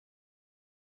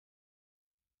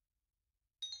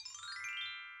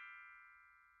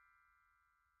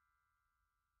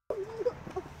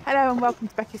Hello and welcome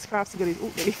to Becky's Crafty Goodies.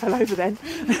 Oh, nearly fell over then.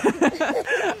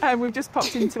 And we've just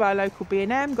popped into our local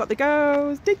B&M, got the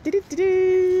girls. Just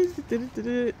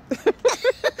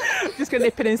going to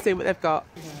nip in and see what they've got.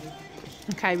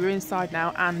 Okay, we're inside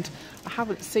now and I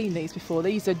haven't seen these before.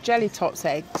 These are Jelly Tots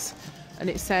eggs and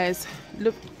it says,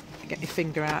 look, get your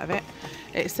finger out of it.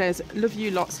 It says, love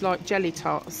you lots like Jelly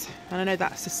Tots. And I know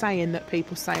that's a saying that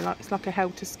people say, like it's like a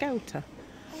helter-skelter.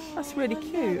 That's really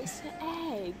cute. No, it's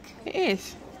an egg. It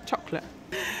is. Chocolate.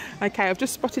 Okay, I've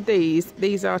just spotted these.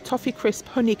 These are Toffee Crisp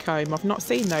Honeycomb. I've not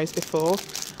seen those before.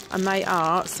 And they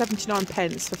are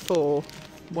 79p for 4.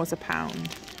 Was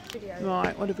 £1.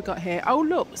 Right, what have we got here? Oh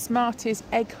look, Smarties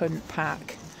Egg Hunt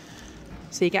Pack.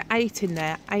 So you get 8 in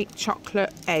there. 8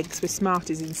 chocolate eggs with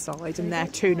Smarties inside and they're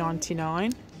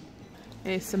 £2.99.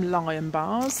 Here's some Lion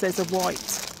bars. There's a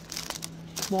white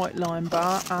Lion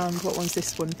bar, and what one's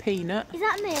this one? Peanut. Is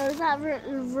that me or is that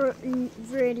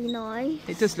really nice?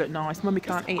 It does look nice. Mummy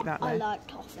can't eat that though. I like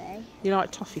toffee. You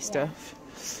like toffee stuff?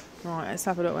 Right, let's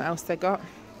have a look what else they got.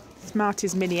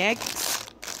 Smarties mini eggs.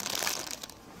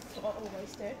 What I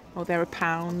always do. Oh, they're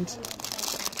 £1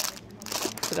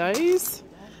 for those.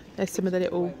 There's some of the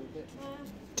little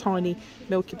tiny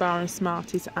Milky Bar and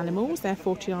Smarties animals. They're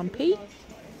 49p.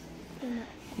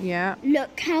 Yeah.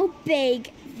 Look how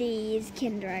big these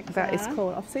Kinder eggs That are. is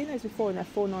cool. I've seen those before and they're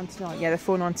 £4.99. Yeah, they're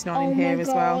 £4.99 in here as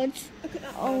well. Look at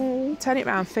that. Oh. Turn it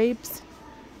round, Phoebes.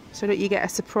 So that you get a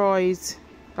surprise,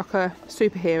 like a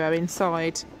superhero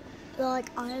inside.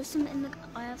 Like I have some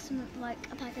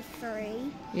like a pack of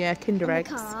 3. Yeah, Kinder in eggs.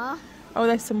 The car. Oh,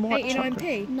 there's some white 89p.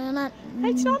 chocolate. No.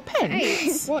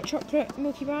 89p. White chocolate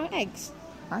Milky Bar eggs.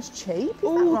 That's cheap.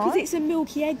 Oh, because right? it's a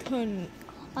Milky Egg Hunt.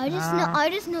 I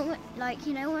just know, like,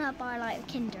 you know when I buy like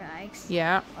Kinder eggs.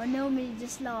 Yeah. I normally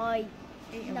just like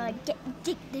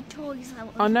dig the toys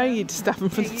out. I know you just have them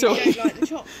for the toy. You don't like the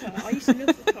chocolate. I used to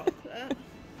love the chocolate.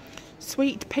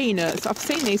 Sweet peanuts. I've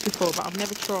seen these before, but I've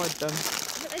never tried them.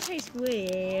 But they taste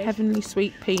weird. Heavenly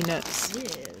sweet peanuts.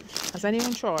 Weird. Has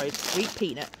anyone tried sweet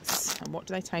peanuts? And what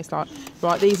do they taste like?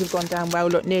 Right, these have gone down well.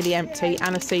 Look, nearly empty.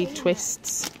 Aniseed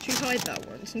twists. Should we hide that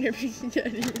one so nobody can get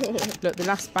any more? Look, the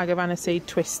last bag of aniseed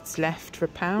twists left for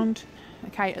 £1.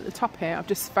 Okay, at the top here, I've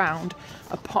just found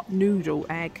a pot noodle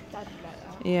egg. Dad'd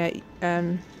like that.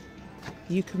 Yeah,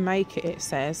 you can make it, it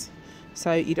says.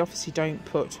 So you obviously don't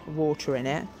put water in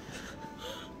it.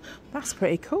 That's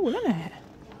pretty cool, isn't it?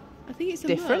 I think it's a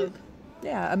Different. mug.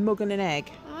 Yeah, a mug and an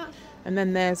egg. And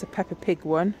then there's a Peppa Pig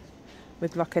one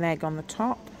with like an egg on the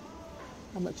top.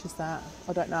 How much is that?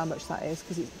 I don't know how much that is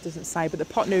because it doesn't say, but the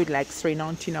pot noodle egg's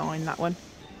 £3.99, that one.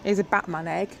 Here's a Batman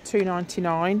egg,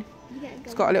 £2.99.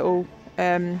 It's got a little,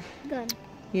 gun.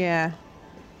 yeah,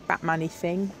 Batman-y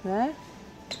thing there.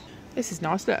 This is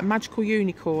nice. Look, a magical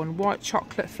unicorn, white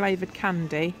chocolate flavoured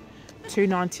candy,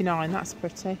 £2.99. That's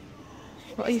pretty.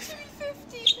 What are you? £2.50,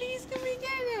 please can we get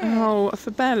it? Oh, for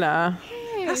Bella.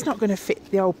 Yeah. That's not going to fit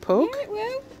the old pug. Yeah, it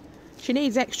will. She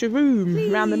needs extra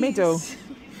room around the middle.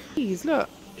 Please, look,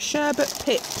 sherbet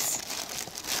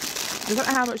pips. I don't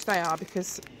know how much they are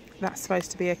because that's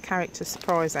supposed to be a character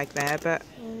surprise egg there, but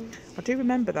I do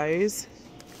remember those.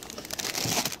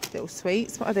 Little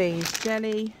sweets. What are these?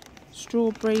 Jelly,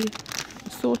 strawberry,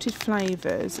 assorted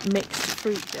flavours, mixed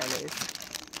fruit jellies.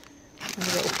 And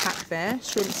a little pack there.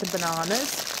 Shrimps and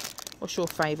bananas. What's your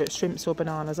favourite, shrimps or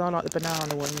bananas? I like the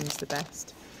banana ones the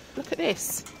best. Look at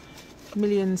this.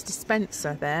 Millions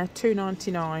dispenser there,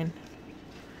 £2.99.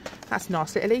 That's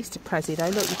nice. Little Easter pressie though.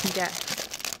 Look, you can get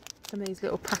some of these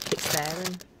little packets there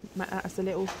and make that as a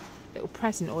little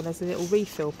present, or there's a little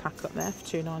refill pack up there for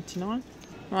 £2.99.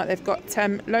 Right, they've got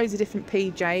loads of different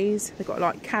PJs. They've got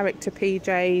like character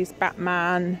PJs,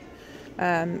 Batman,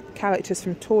 characters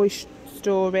from Toy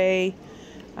Story,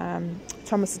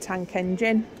 Thomas the Tank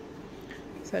Engine.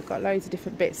 So they've got loads of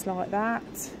different bits like that.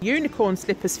 Unicorn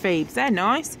slippers, Phoebes, they're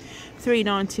nice.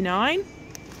 £3.99.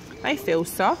 They feel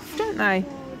soft, don't they?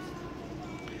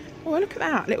 Oh, look at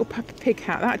that little Peppa Pig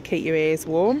hat. That'd keep your ears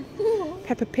warm.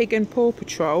 Peppa Pig and Paw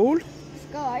Patrol.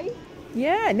 Sky.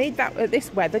 Yeah, need that at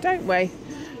this weather, don't we?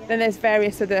 Then there's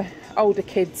various other older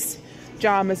kids'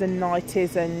 pyjamas and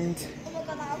nighties and Oh my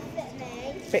god, that'll fit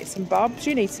me. bits and bobs.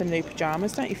 You need some new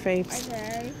pyjamas, don't you, Phoebes?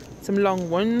 I do. Some long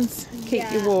ones, keep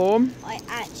you Yeah. warm.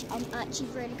 I'm actually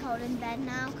really cold in bed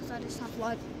now because I just have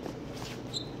like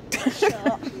a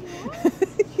shirt.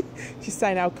 She's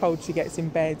saying how cold she gets in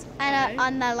bed.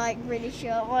 And they're like really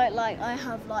short. Like I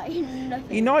have like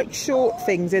nothing. You like short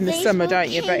things in the These summer, will don't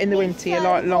you? But in the keep me winter you so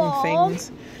like long warm.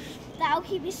 things. That'll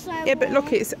keep you so Yeah, but look,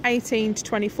 warm. it's 18 to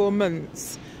 24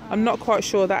 months. I'm not quite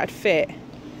sure that'd fit.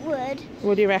 Would.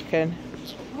 What do you reckon?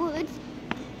 Would.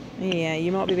 Yeah,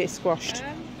 you might be a bit squashed.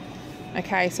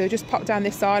 Okay, so just pop down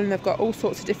this aisle and they've got all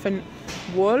sorts of different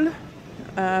wool.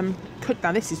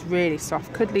 Now this is really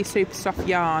soft. Cuddly super soft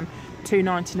yarn,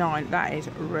 $2.99. That is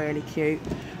really cute.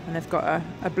 And they've got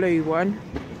a blue one.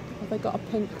 Have they got a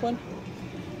pink one?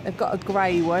 They've got a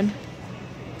grey one.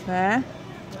 There.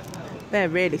 They're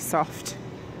really soft.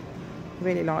 I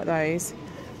really like those.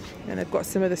 And they've got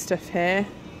some other stuff here.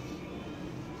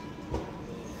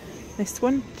 This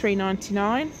one,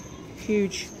 $3.99.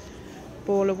 Huge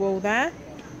ball of wool there.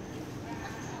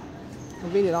 I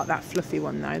really like that fluffy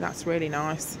one though, that's really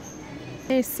nice.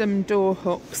 Here's some door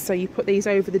hooks, so you put these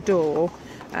over the door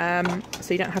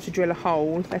so you don't have to drill a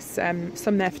hole. There's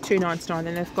some there for $2.99,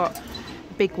 and they've got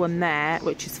a big one there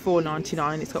which is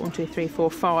 $4.99. It's got 1, 2, 3,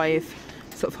 4, 5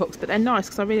 sort of hooks, but they're nice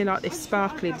because I really like this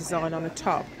sparkly design on the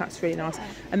top. That's really nice.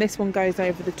 And this one goes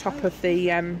over the top of the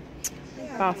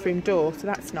bathroom door, so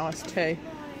that's nice too.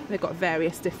 They've got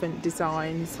various different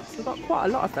designs. So we've got quite a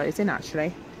lot of those in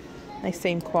actually. They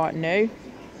seem quite new.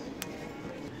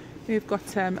 We've got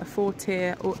a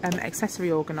 4-tier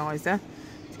accessory organiser.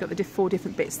 It's got the 4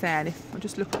 different bits there, and if I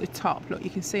just look at the top, look, you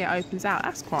can see it opens out.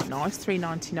 That's quite nice,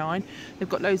 $3.99. They've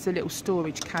got loads of little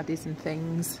storage caddies and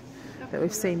things that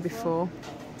we've seen before.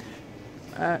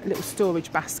 A little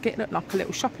storage basket, look like a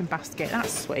little shopping basket.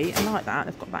 That's sweet, I like that.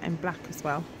 They've got that in black as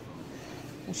well,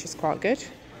 which is quite good.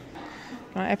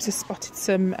 Right, I've just spotted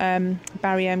some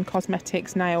Barry M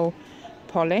Cosmetics nail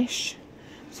polish.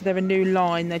 So they're a new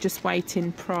line, they're just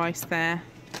waiting price there.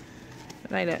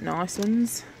 But they look nice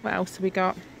ones. What else have we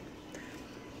got?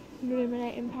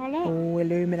 Illuminating palette. Oh,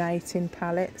 illuminating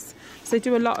palettes. So they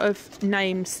do a lot of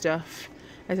name stuff.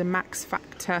 There's a Max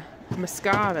Factor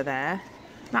mascara there.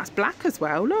 That's black as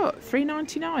well, look,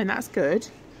 $3.99, that's good.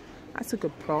 That's a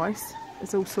good price.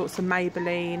 There's all sorts of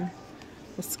Maybelline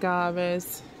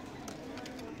mascaras.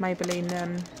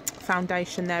 Maybelline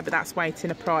foundation there, but that's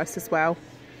waiting a price as well.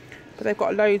 But they've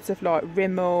got loads of like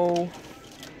Rimmel.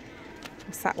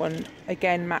 What's that one?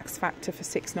 Again, Max Factor for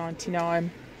 $6.99.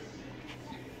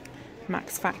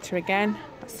 Max Factor again,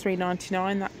 that's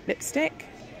 $3.99, that lipstick.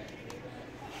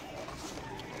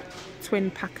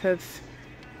 Twin pack of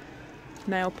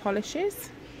nail polishes.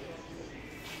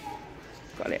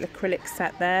 Got a little acrylic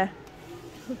set there.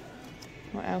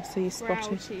 What else are you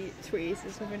spotting? Brow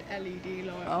tweezers with an LED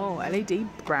light. Oh, LED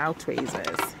brow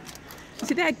tweezers.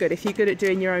 See, they're good if you're good at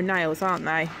doing your own nails, aren't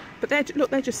they? But they're,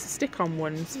 look, they're just stick-on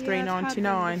ones,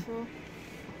 $3.99.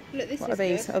 Look, this What is are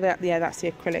these? good. Oh, yeah, that's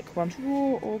the acrylic one.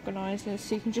 Drawer organisers,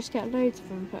 so you can just get loads of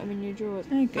them and put them in your drawers.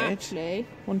 Oh, good. Actually,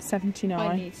 $1.79.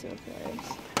 I need some of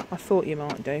those. I thought you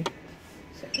might do.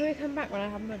 So can we come back when I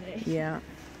have money? Yeah.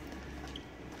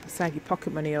 Save your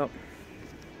pocket money up.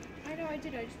 I know I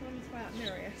did, I just wanted to buy that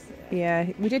mirror yesterday. Yeah,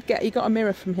 we did get, you got a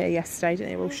mirror from here yesterday,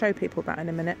 didn't you? We'll show people that in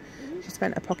a minute. She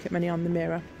spent her pocket money on the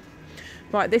mirror.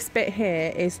 Right, this bit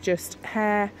here is just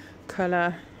hair,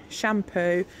 colour,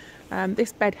 shampoo.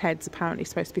 This bed head's apparently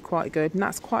supposed to be quite good, and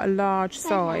that's quite a large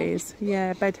size.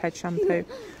 Yeah, bed head shampoo.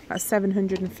 That's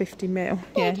 750ml.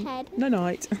 Bed Yeah, head. no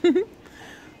night.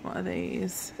 What are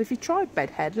these? If you tried bed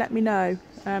head, let me know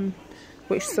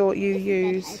which sort you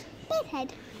use. Bed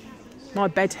head. My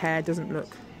bed hair doesn't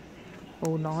look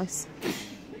all nice.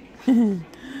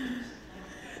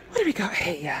 What do we got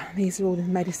here? These are all the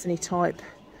medicine-y type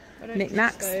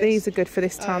knick-knacks. These are good for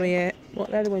this time of year. What,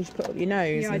 they're the ones you put up your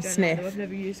nose Yeah, I and don't sniff. know. I've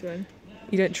never used one.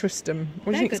 You don't trust them.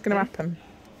 What do you They're think is good going to then. happen?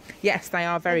 Yes, they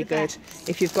are very They're the good.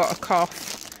 If you've got a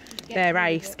cough, they're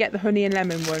really ace. Get the honey and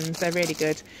lemon ones. They're really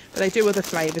good. But they do other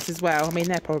flavours as well. I mean,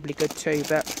 they're probably good too,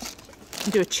 but you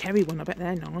can do a cherry one. I bet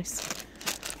they're nice.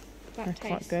 That They're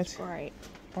quite tastes good. great.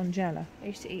 Bonjela. I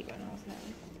used to eat when I was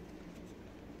little.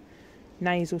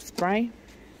 Nasal spray.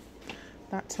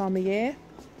 That time of year.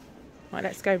 Right,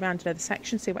 let's go round another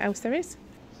section, see what else there is.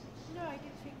 No, I didn't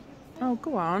think you Oh,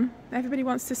 go on. Everybody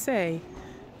wants to see.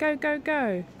 Go, go,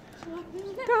 go.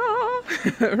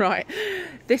 Right,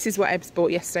 this is what Ebbs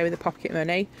bought yesterday with the pocket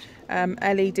money.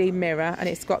 LED mirror, and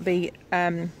it's got the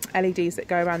LEDs that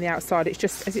go around the outside. It's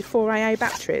just, is it 4AA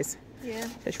batteries? Yeah.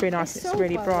 It's really nice. It's sold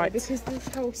really by the way, bright. because this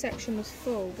whole section was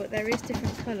full, but there is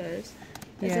different colours.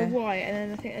 There's Yeah. a white, and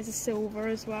then I think there's a silver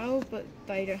as well, but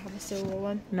they don't have a silver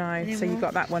one. No, so anymore. you've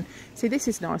got that one. See, this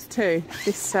is nice too.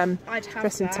 This I'd have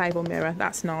dressing that. table mirror,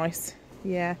 that's nice.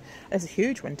 Yeah, there's a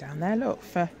huge one down there. Look,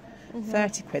 for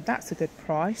 30 quid. That's a good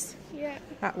price. Yeah.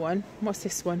 That one. What's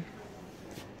this one?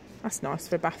 That's nice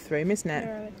for a bathroom, isn't it?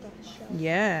 They're a glass shelf.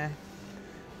 Yeah.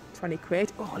 20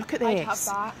 quid. Oh, look at this. I'd have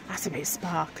that. That's a bit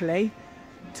sparkly.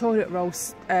 Toilet roll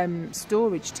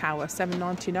storage tower,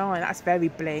 $7.99. That's very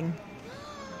bling.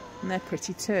 And they're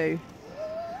pretty too.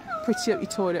 Pretty up your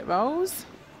toilet rolls.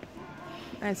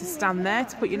 There's a stand there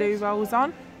to put your loo rolls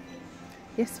on.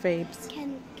 Yes, Phoebes.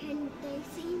 Can they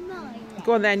see mine?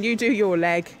 Go on then, you do your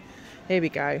leg. Here we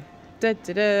go. Da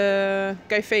da da.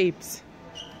 Go, Phoebes.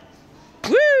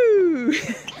 Woo!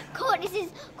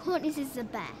 Courtney's is the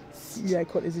best. Yeah,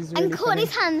 Courtney's is really And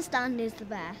Courtney's funny. handstand is the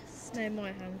best. No,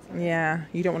 my hands. Yeah,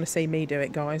 you don't want to see me do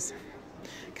it, guys.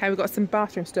 Okay, we've got some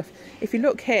bathroom stuff. If you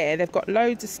look here, they've got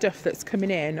loads of stuff that's coming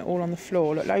in all on the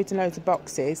floor. Look, loads and loads of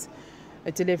boxes,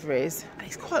 deliveries. And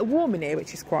it's quite warm in here,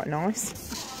 which is quite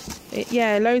nice.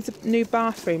 Yeah, loads of new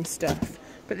bathroom stuff.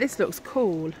 But this looks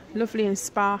cool. Lovely and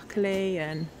sparkly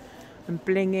and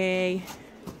blingy.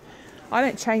 I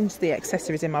don't change the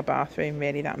accessories in my bathroom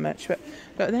really that much. But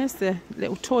look, there's the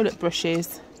little toilet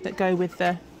brushes that go with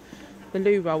the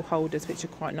loo roll holders, which are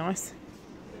quite nice.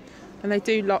 And they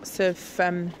do lots of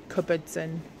cupboards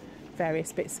and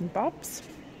various bits and bobs.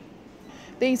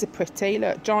 These are pretty.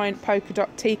 Look, giant polka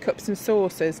dot teacups and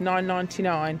saucers,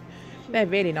 $9.99. They're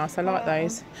really nice. I like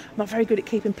those. I'm not very good at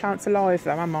keeping plants alive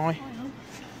though, am I?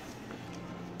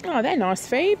 Oh, they're nice,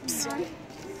 Phoebes.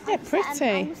 They're pretty.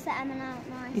 I'm setting them out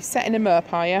nice. You're setting them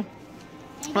up, are you?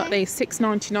 Like these,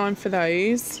 $6.99 for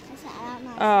those.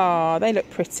 Oh, they look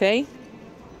pretty.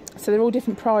 So they're all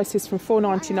different prices from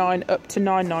 $4.99 up to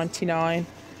 $9.99.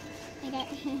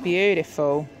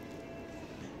 Beautiful.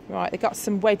 Right, they've got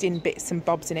some wedding bits and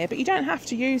bobs in here, but you don't have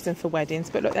to use them for weddings.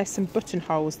 But look, there's some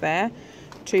buttonholes there,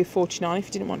 $2.49 if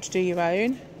you didn't want to do your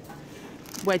own.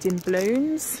 Wedding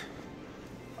balloons.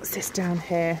 What's this down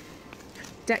here?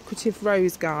 Decorative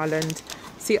rose garland.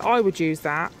 See, I would use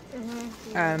that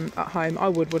at home. I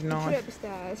would, wouldn't I?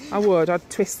 I would. I'd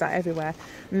twist that everywhere.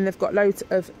 And then they've got loads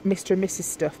of Mr. and Mrs.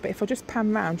 stuff. But if I just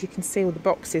pan round, you can see all the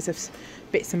boxes of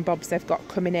bits and bobs they've got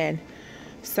coming in.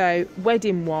 So,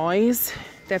 wedding-wise,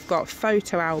 they've got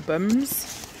photo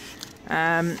albums.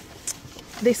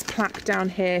 This plaque down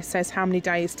here says how many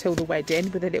days till the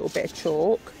wedding with a little bit of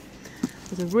chalk.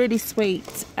 There's a really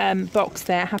sweet box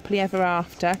there, Happily Ever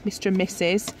After, Mr. and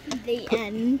Mrs. The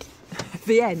end.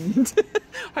 The end.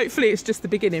 Hopefully it's just the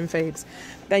beginning, Phoebes.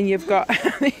 Then you've got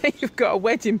a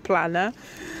wedding planner,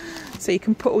 so you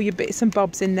can put all your bits and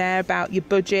bobs in there about your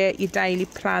budget, your daily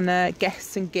planner,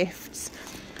 guests and gifts.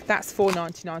 That's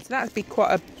 $4.99, so that'd be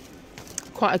quite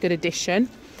a good addition.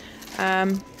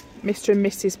 Mr. and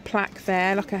Mrs. plaque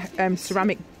there, like a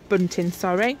ceramic bunting.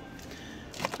 Sorry.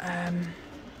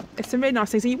 It's some really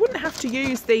nice things, and you wouldn't have to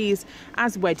use these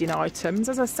as wedding items,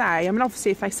 as I say. I mean,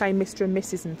 obviously, if they say Mr. and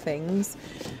Mrs. and things,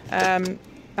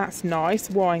 that's nice.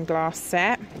 Wine glass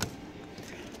set,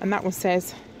 and that one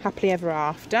says Happily Ever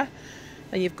After.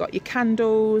 Then you've got your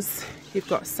candles. You've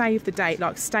got save the date,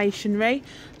 like stationery.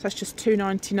 So that's just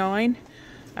 $2.99.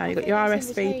 You've got your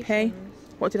RSVP.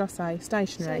 What did I say?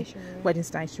 Stationery. Wedding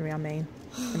stationery, I mean.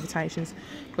 Invitations.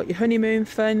 You've got your honeymoon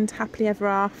fund, Happily Ever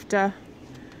After.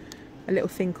 A little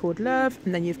thing called love,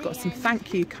 and then you've got some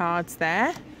thank you cards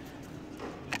there,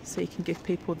 so you can give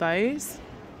people those.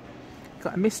 You've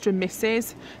got a Mr. and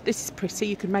Mrs. This is pretty.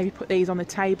 You could maybe put these on the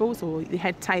tables or the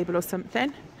head table or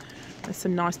something. There's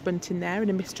some nice bunting there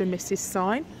and a Mr. and Mrs.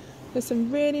 sign. There's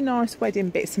some really nice wedding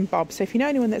bits and bobs, so if you know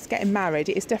anyone that's getting married,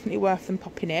 it is definitely worth them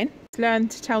popping in. Learn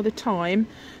to tell the time,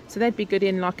 so they'd be good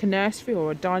in like a nursery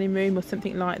or a dining room or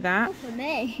something like that. Not for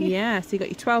me. Yeah, so you got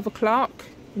your 12 o'clock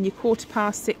and your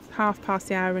 6:15, half past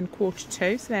the hour and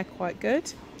 1:45, so they're quite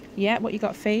good. Yeah, what you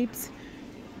got, Phoebes?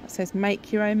 It says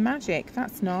make your own magic.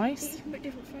 That's nice. You can put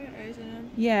different photos in them.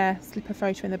 Yeah, slip a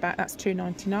photo in the back. That's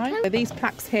 $2.99. So these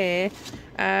plaques here,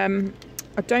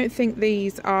 I don't think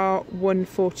these are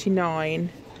 $1.49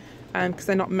 because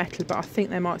they're not metal, but I think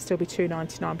they might still be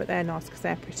 $2.99, but they're nice because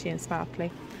they're pretty and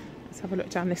sparkly. Let's have a look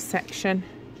down this section.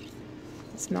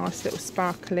 It's a nice little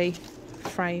sparkly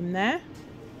frame there.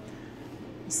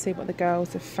 Let's see what the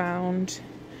girls have found.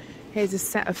 Here's a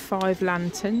set of 5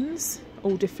 lanterns,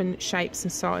 all different shapes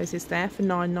and sizes there for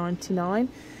 $9.99.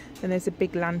 And there's a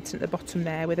big lantern at the bottom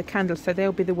there with a candle, so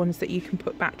they'll be the ones that you can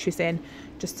put batteries in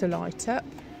just to light up.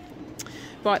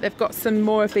 Right, they've got some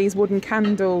more of these wooden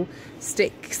candle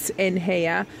sticks in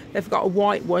here. They've got a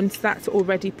white one, so that's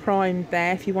already primed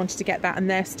there if you wanted to get that, and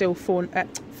they're still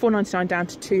 $4.99 down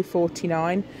to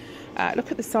 $2.49.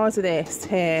 Look at the size of this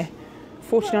here,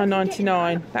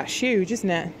 $49.99. That's huge, isn't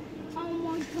it? Oh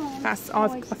my god. That's I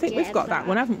think we've got that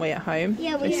one, haven't we, at home?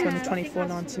 Yeah, we This one, have.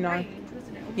 $24.99.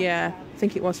 Yeah, I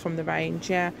think it was from the range.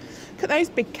 Yeah, look at those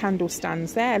big candle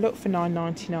stands there. Look, for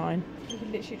 $9.99. You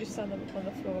can literally just stand them on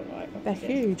the floor, right? They're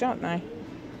huge, aren't they?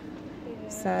 Yeah.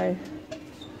 So,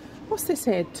 what's this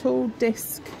here? Tool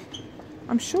disc.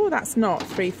 I'm sure that's not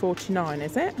 $3.49,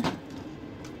 is it?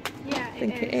 Yeah, I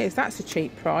think it is. That's a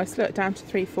cheap price. Look, down to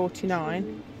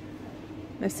 $3.49.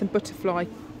 There's some butterfly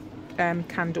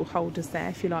candle holders there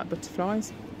if you like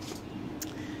butterflies.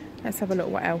 Let's have a look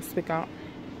what else we got.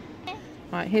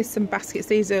 Right, here's some baskets.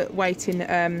 These are waiting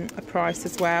a price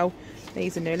as well.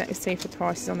 These are new. Let me see if the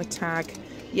price is on the tag.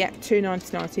 Yep,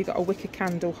 £2.99. So you've got a wicker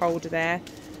candle holder there.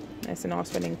 There's a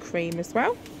nice one in cream as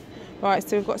well. Right,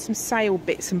 so we've got some sale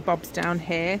bits and bobs down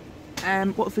here.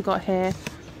 What have we got here?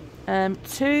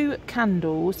 2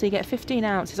 candles. So you get 15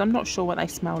 ounces. I'm not sure what they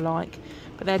smell like,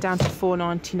 but they're down to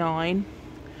 £4.99.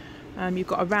 You've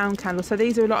got a round candle. So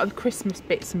these are a lot of the Christmas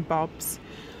bits and bobs.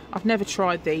 I've never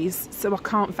tried these, so I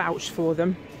can't vouch for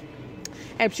them.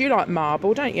 Ebbs, you like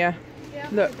marble, don't you? Yeah,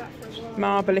 look,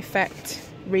 marble effect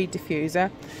reed diffuser.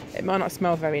 It might not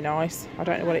smell very nice. I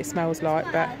don't know what it smells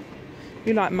like, but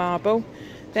you like marble.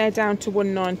 They're down to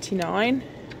 £1.99.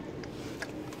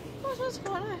 Oh, that's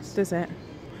quite nice. Does it?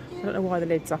 Yeah. I don't know why the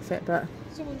lid's off it, but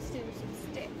Someone's stealing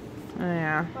some sticks. oh,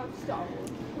 yeah.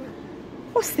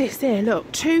 What's this here? Look,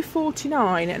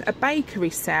 £2.49 and a bakery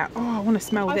set. Oh, I want to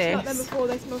smell this. I've smelled them before,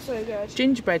 they smell so good.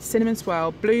 Gingerbread, cinnamon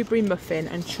swirl, blueberry muffin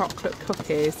and chocolate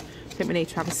cookies. I think we need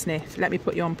to have a sniff. Let me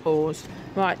put you on pause.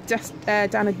 Right, just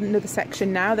down another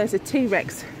section now. There's a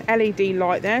T-Rex LED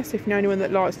light there, so if you know anyone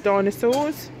that likes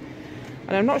dinosaurs.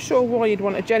 And I'm not sure why you'd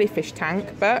want a jellyfish tank,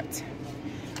 but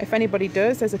if anybody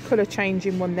does, there's a colour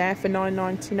changing one there for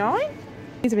 £9.99.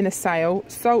 These are in a sale.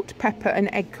 Salt, pepper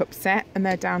and egg cup set, and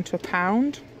they're down to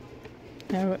 £1.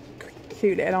 They're a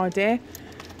cute little idea.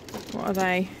 What are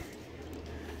they?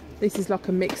 This is like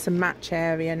a mix and match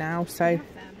area now, so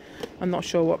I'm not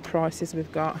sure what prices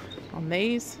we've got on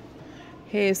these.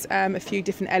 Here's a few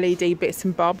different LED bits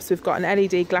and bobs. We've got an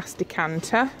LED glass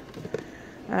decanter,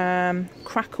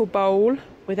 crackle bowl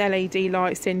with LED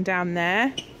lights in down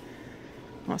there.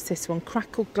 What's this one?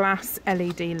 Crackle glass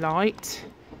LED light,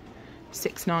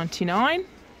 £6.99.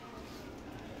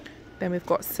 Then we've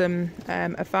got some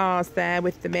a vase there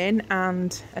with them in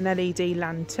and an LED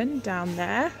lantern down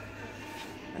there.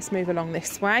 Let's move along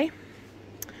this way.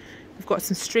 We've got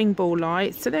some string ball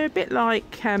lights, so they're a bit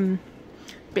like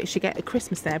bits you get at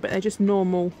Christmas there, but they're just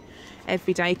normal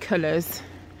everyday colours.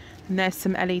 And there's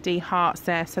some LED hearts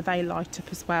there, so they light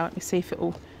up as well. Let me see if it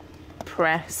will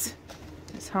press.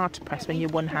 It's hard to press when you're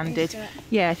one-handed.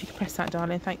 Yeah, if you could press that,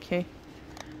 darling, thank you.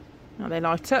 Oh, they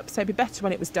light up, so it'd be better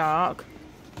when it was dark,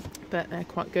 but they're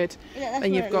quite good. Yeah,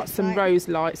 and you've got some rose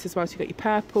lights as well, so you've got your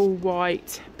purple,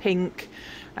 white, pink,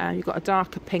 you've got a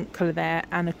darker pink colour there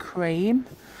and a cream.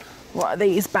 What are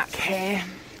these back here?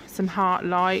 Some heart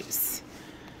lights.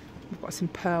 We've got some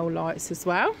pearl lights as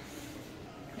well.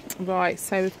 Right,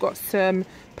 so we've got some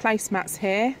placemats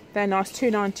here. They're nice,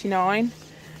 £2.99.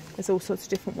 There's all sorts of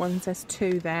different ones. There's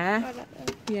 2 there. I like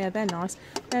them. Yeah, they're nice.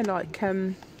 They're like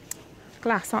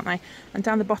glass, aren't they? And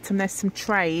down the bottom there's some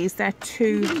trays. They're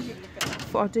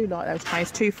I do like those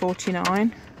trays,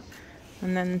 £2.49.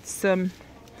 And then some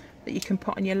that you can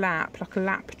put on your lap, like a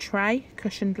lap tray,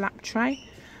 cushioned lap tray,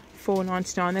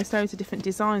 £4.99. There's loads of different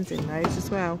designs in those as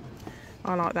well.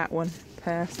 I like that one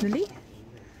personally.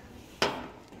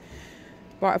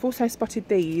 Right, I've also spotted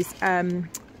these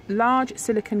large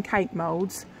silicone cake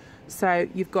moulds. So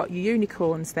you've got your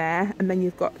unicorns there, and then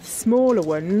you've got smaller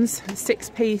ones,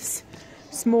 6-piece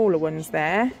smaller ones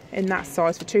there in that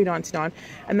size for £2.99.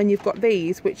 And then you've got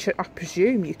these, which I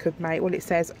presume you could make, well, it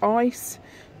says ice,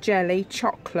 jelly,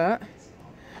 chocolate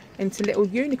into little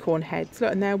unicorn heads.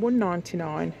 Look, and they're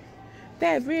 £1.99.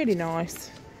 They're really nice.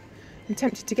 I'm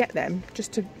tempted to get them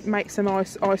just to make some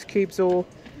ice cubes or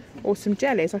some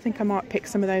jellies. I think I might pick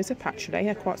some of those up actually.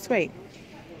 They're quite sweet.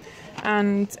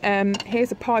 And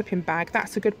here's a piping bag.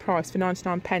 That's a good price for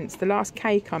 99p. The last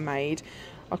cake I made,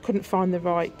 I couldn't find the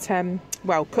right,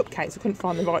 well, cupcakes, I couldn't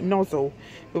find the right nozzle.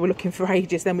 We were looking for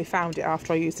ages, then we found it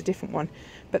after I used a different one.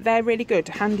 But they're really good,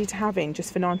 handy to have in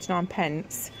just for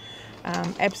 99p.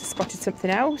 Ebbs has spotted something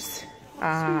else.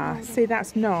 Ah, see,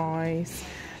 that's nice.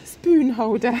 Spoon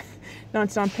holder,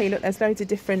 99p. Look, there's loads of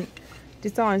different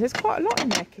designs. There's quite a lot in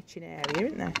their kitchen area,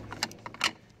 isn't there?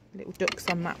 Little ducks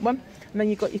on that one. And then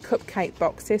you've got your cupcake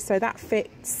boxes, so that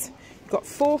fits. You've got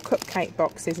 4 cupcake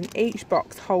boxes and each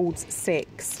box holds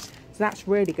 6. So that's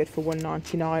really good for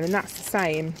 £1.99, and that's the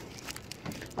same.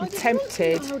 I'm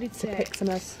tempted to pick some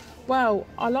of. Well,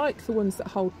 I like the ones that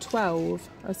hold 12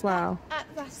 as well.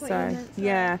 That's what so you meant,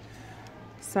 yeah,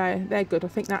 so they're good. I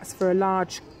think that's for a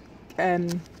large, for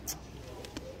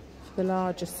the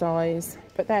larger size.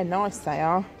 But they're nice, they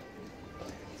are.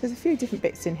 There's a few different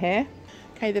bits in here.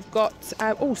 Okay, they've got,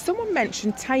 oh, someone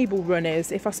mentioned table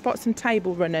runners. If I spot some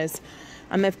table runners,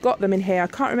 and they've got them in here. I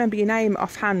can't remember your name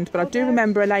offhand, but I do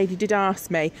remember a lady did ask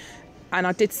me, and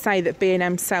I did say that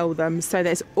B&M sell them. So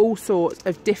there's all sorts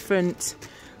of different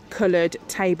coloured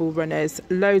table runners.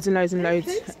 Loads and loads and loads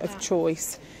of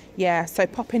choice. Yeah, so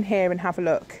pop in here and have a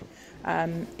look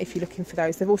if you're looking for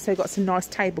those. They've also got some nice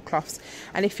tablecloths,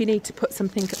 and if you need to put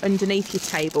something underneath your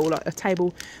table, like a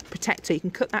table protector, you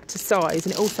can cut that to size,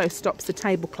 and it also stops the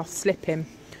tablecloth slipping.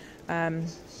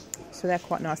 So they're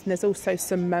quite nice. And there's also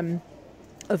some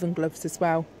oven gloves as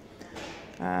well,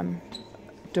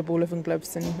 double oven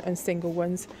gloves and single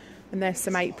ones. And there's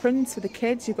some aprons for the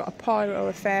kids. You've got a pirate or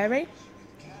a fairy,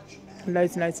 and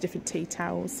loads of different tea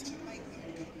towels.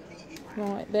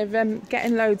 Right, they're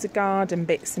getting loads of garden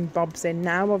bits and bobs in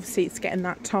now. Obviously it's getting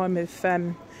that time of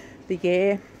the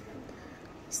year,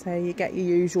 so you get your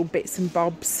usual bits and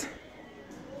bobs.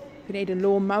 If you need a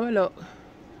lawnmower, look,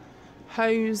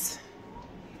 hose,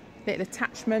 little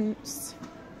attachments,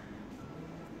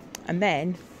 and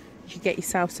then you can get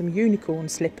yourself some unicorn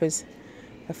slippers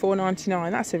for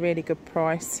 $4.99. That's a really good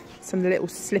price. Some little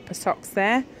slipper socks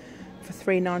there for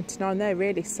 $3.99. They're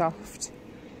really soft.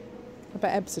 I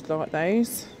bet Ebbs would like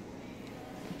those.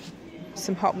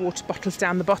 Some hot water bottles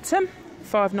down the bottom,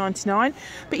 $5.99.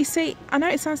 But you see, I know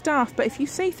it sounds daft, but if you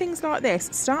see things like this,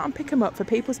 start and pick them up for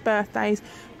people's birthdays,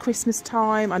 Christmas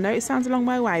time. I know it sounds a long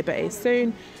way away, but it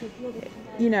soon,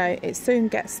 you know, it soon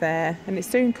gets there and it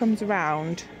soon comes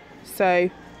around. So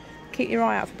keep your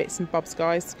eye out for bits and bobs,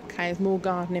 guys. Okay, there's more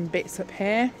gardening bits up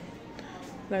here.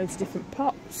 Loads of different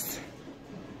pots.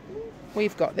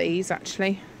 We've got these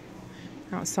actually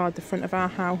outside the front of our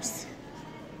house.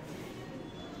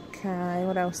 Okay,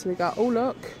 what else have we got? Oh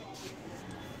look,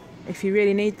 if you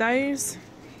really need those,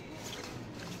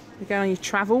 you go on your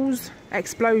travels,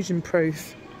 explosion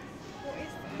proof. What is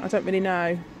that? I don't really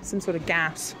know, some sort of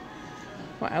gas.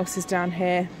 What else is down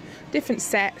here? Different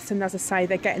sets, and as I say,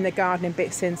 they're getting the gardening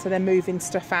bits in, so they're moving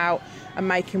stuff out and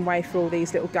making way for all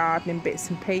these little gardening bits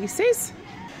and pieces.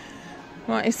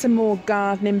 Right, here's some more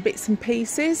gardening bits and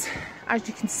pieces. As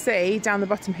you can see down the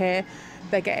bottom here,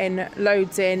 they're getting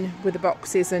loads in with the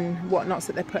boxes and whatnots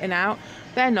that they're putting out.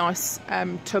 They're nice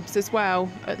tubs as well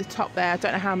at the top there. I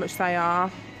don't know how much they are,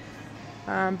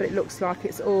 but it looks like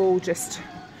it's all just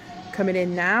coming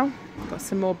in now. Got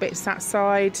some more bits that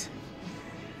side.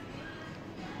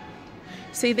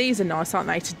 See, these are nice, aren't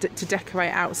they, to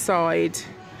decorate outside.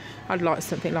 I'd like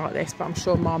something like this, but I'm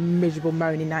sure my miserable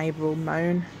moany neighbour will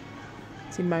moan.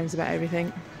 He moans about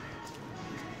everything.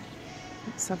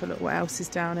 Let's have a look what else is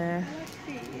down here.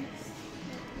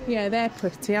 Yeah, they're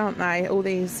pretty, aren't they? All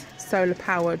these solar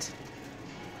powered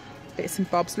bits and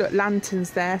bobs. Look,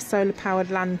 lanterns there, solar powered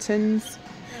lanterns.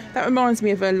 That reminds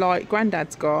me of a light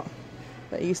Grandad's got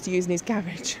that he used to use in his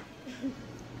garage.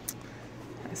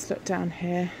 Let's look down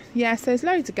here. Yes, there's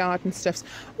loads of garden stuffs.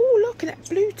 Oh, look at that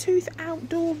Bluetooth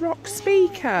outdoor rock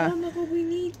speaker. Oh my god, we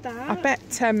need that. I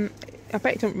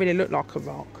bet it doesn't really look like a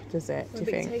rock, does it? Well,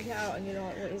 do you but think? You take it out and you're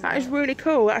like, what is That is really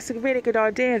cool. That's a really good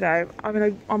idea, though. I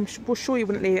mean, I'm sure you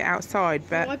wouldn't leave it outside,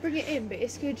 but well, I bring it in, but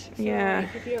it's good for yeah,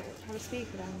 like, if you have a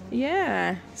speaker down there.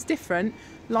 Yeah, it's different.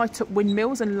 Light up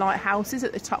windmills and lighthouses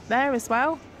at the top there as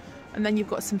well, and then you've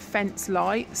got some fence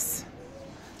lights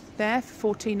there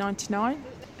for $14.99.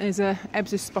 There's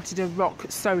Ebbs has spotted a rock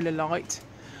solar light.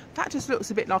 That just looks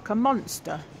a bit like a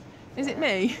monster. Is it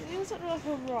me? It doesn't look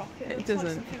like a rock. It doesn't.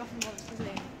 Like something off a Monsters,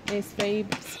 Inc. Here's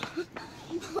Phoebe's.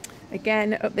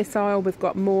 Again, up this aisle we've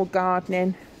got more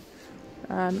gardening.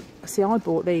 See, I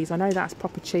bought these. I know that's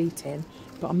proper cheating,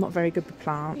 but I'm not very good with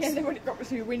plants. Yeah, they when it got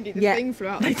too windy, the Yeah. thing flew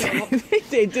out the top. They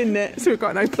did, didn't it? So we've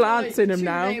got no plants in them Two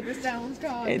now. neighbours down's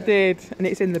garden. It did, and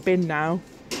it's in the bin now.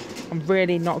 I'm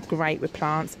really not great with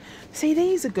plants. See,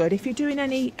 these are good if you're doing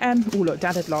any oh look,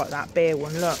 Dad would like that beer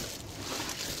one. Look,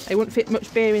 he wouldn't fit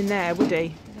much beer in there, would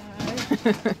he?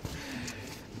 No.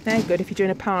 They're good if you're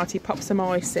doing a party, pop some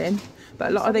ice in.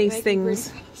 But a lot of these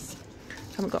things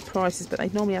haven't got prices, but they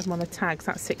normally have them on the tags.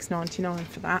 That's $6.99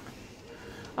 for that.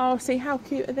 Oh, see how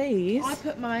cute are these? I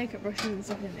put my makeup brushes and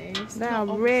stuff in these. They are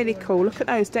really cool. Look at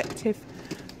those decorative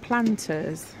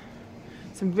planters.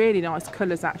 Some really nice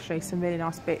colours actually, some really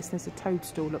nice bits. There's a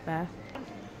toadstool up there.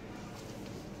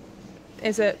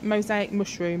 There's a mosaic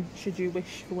mushroom, should you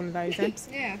wish for one of those, Ebbs.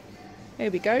 Yeah. Here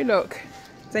we go, look.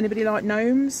 Does anybody like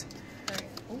gnomes?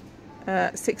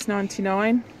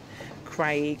 $6.99.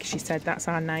 Craig, she said, that's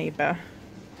our neighbour.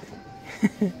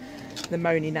 The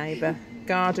moany neighbour.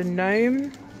 Garden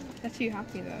gnome. They're too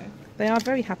happy though. They are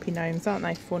very happy gnomes, aren't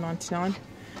they? $4.99.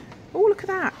 Oh, look at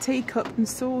that. Teacup and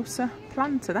saucer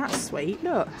planter. That's sweet.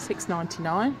 Look,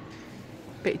 $6.99.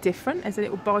 Bit different. There's a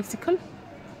little bicycle.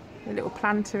 A little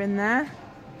planter in there.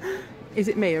 Is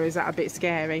it me or is that a bit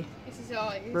scary? This is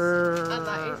eyes. Brrr. And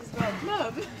that is as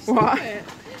well. Mum, What? stop it.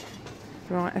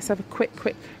 Right, let's have a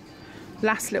quick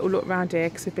Last little look round here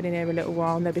because we've been in here a little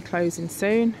while and they'll be closing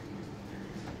soon.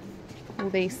 All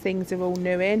these things are all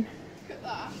new in.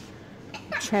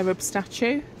 Cherub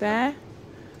statue there.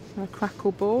 And a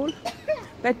crackle ball.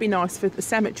 They'd be nice for the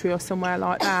cemetery or somewhere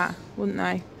like that, wouldn't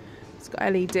they? It's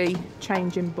got LED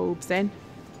changing bulbs in.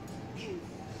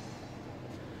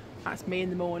 That's me in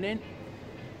the morning.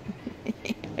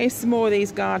 Here's some more of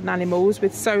these garden animals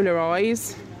with solar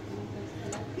eyes.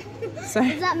 So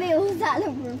Does that mean all that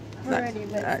look already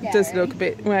that does look a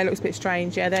bit, well, it looks a bit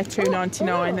strange. Yeah, they're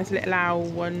 $2.99. There's little owl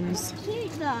ones.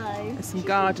 Cute though. There's some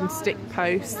garden stick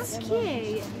posts. That's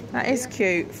cute. That is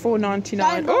cute.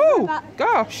 $4.99. Oh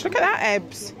gosh, look at that,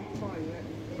 Ebbs.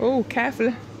 Oh,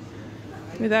 careful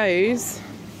with those.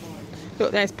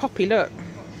 Look, there's Poppy. Look.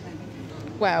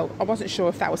 Well, I wasn't sure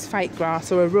if that was fake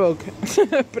grass or a rug,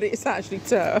 but it's actually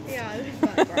turf. Yeah, it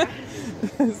looks like grass.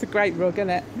 It's a great rug, isn't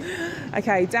it?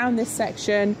 Okay, down this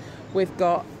section we've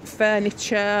got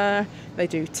furniture. They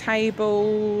do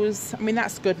tables. I mean,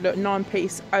 that's good. Look,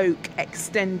 9-piece oak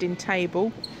extending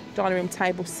table, dining room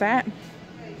table set.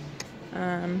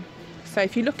 So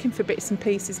if you're looking for bits and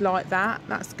pieces like that,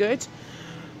 that's good.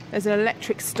 There's an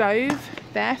electric stove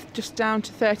there, just down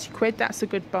to 30 quid. That's a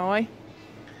good buy.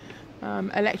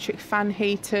 Electric fan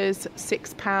heaters,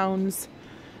 £6.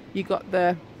 You got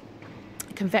the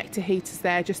convector heaters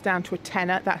there, just down to a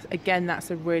tenner.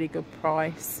 That's a really good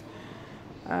price.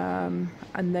 And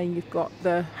then you've got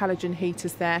the halogen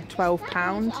heaters there,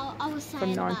 £12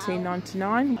 from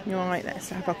 $19.99. Right, let's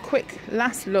have a quick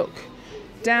last look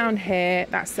down here.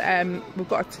 That's we've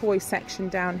got a toy section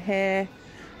down here.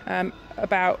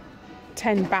 About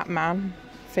 10 Batman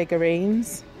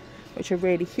figurines, which are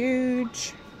really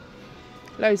huge.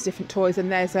 Loads of different toys,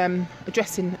 and there's a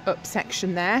dressing up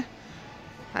section there.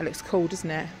 That looks cool, doesn't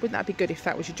it? Wouldn't that be good if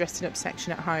that was your dressing up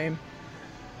section at home?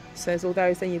 So there's all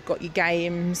those. Then you've got your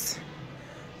games,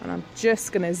 and I'm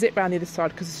just going to zip round the other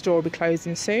side because the store will be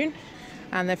closing soon.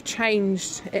 And they've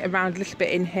changed it around a little bit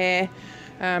in here.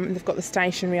 And they've got the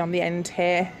stationery on the end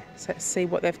here. So let's see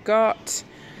what they've got.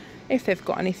 If they've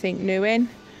got anything new in.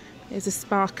 There's a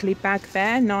sparkly bag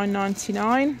there,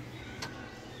 $9.99.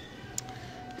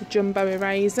 The jumbo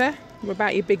eraser. What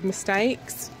about your big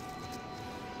mistakes?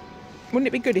 Wouldn't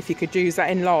it be good if you could use that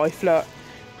in life? Look,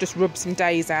 just rub some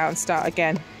days out and start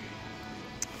again.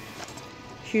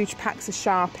 Huge packs of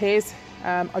Sharpies.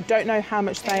 I don't know how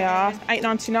much they are.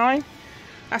 $8.99.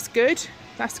 That's good.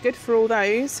 That's good for all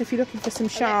those. If you're looking for some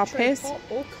Sharpies. Electro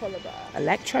Pop or Colour Bar?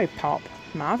 Electro Pop.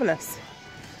 Marvellous.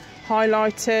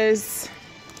 Highlighters.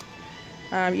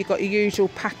 You've got your usual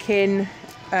packing,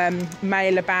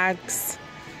 mailer bags,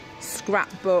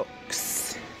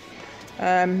 scrapbooks,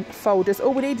 folders.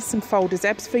 All we need is some folders,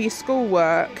 Ebbs, for your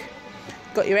schoolwork.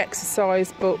 Got your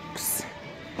exercise books,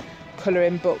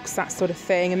 colouring books, that sort of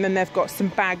thing. And then they've got some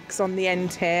bags on the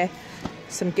end here,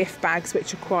 some gift bags,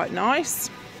 which are quite nice.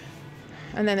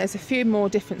 And then there's a few more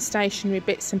different stationery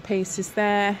bits and pieces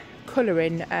there.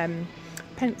 Colouring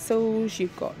pencils,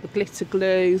 you've got the glitter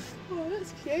glue. Oh,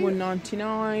 that's cute.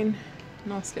 $1.99.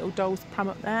 Nice little doll's pram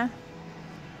up there.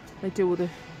 They do all the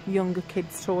younger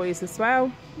kids' toys as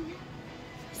well.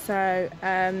 So,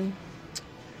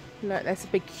 look, there's a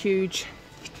big, huge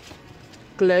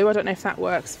glue. I don't know if that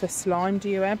works for slime. Do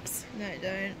you, Ebbs? No, it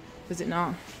don't. Does it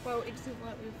not? Well, it doesn't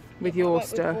work with your with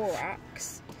stuff.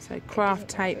 borax. So craft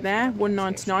tape there,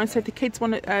 $1.99. So if the kids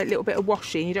want a little bit of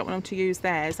washing, you don't want them to use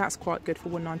theirs, that's quite good for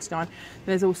 $1.99.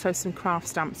 There's also some craft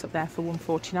stamps up there for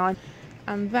 $1.49.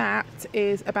 And that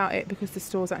is about it because the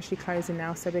store's actually closing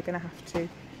now, so we're going to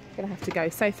have to go.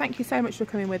 So thank you so much for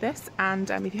coming with us, and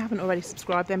if you haven't already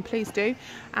subscribed, then please do,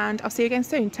 and I'll see you again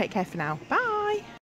soon. Take care for now. Bye.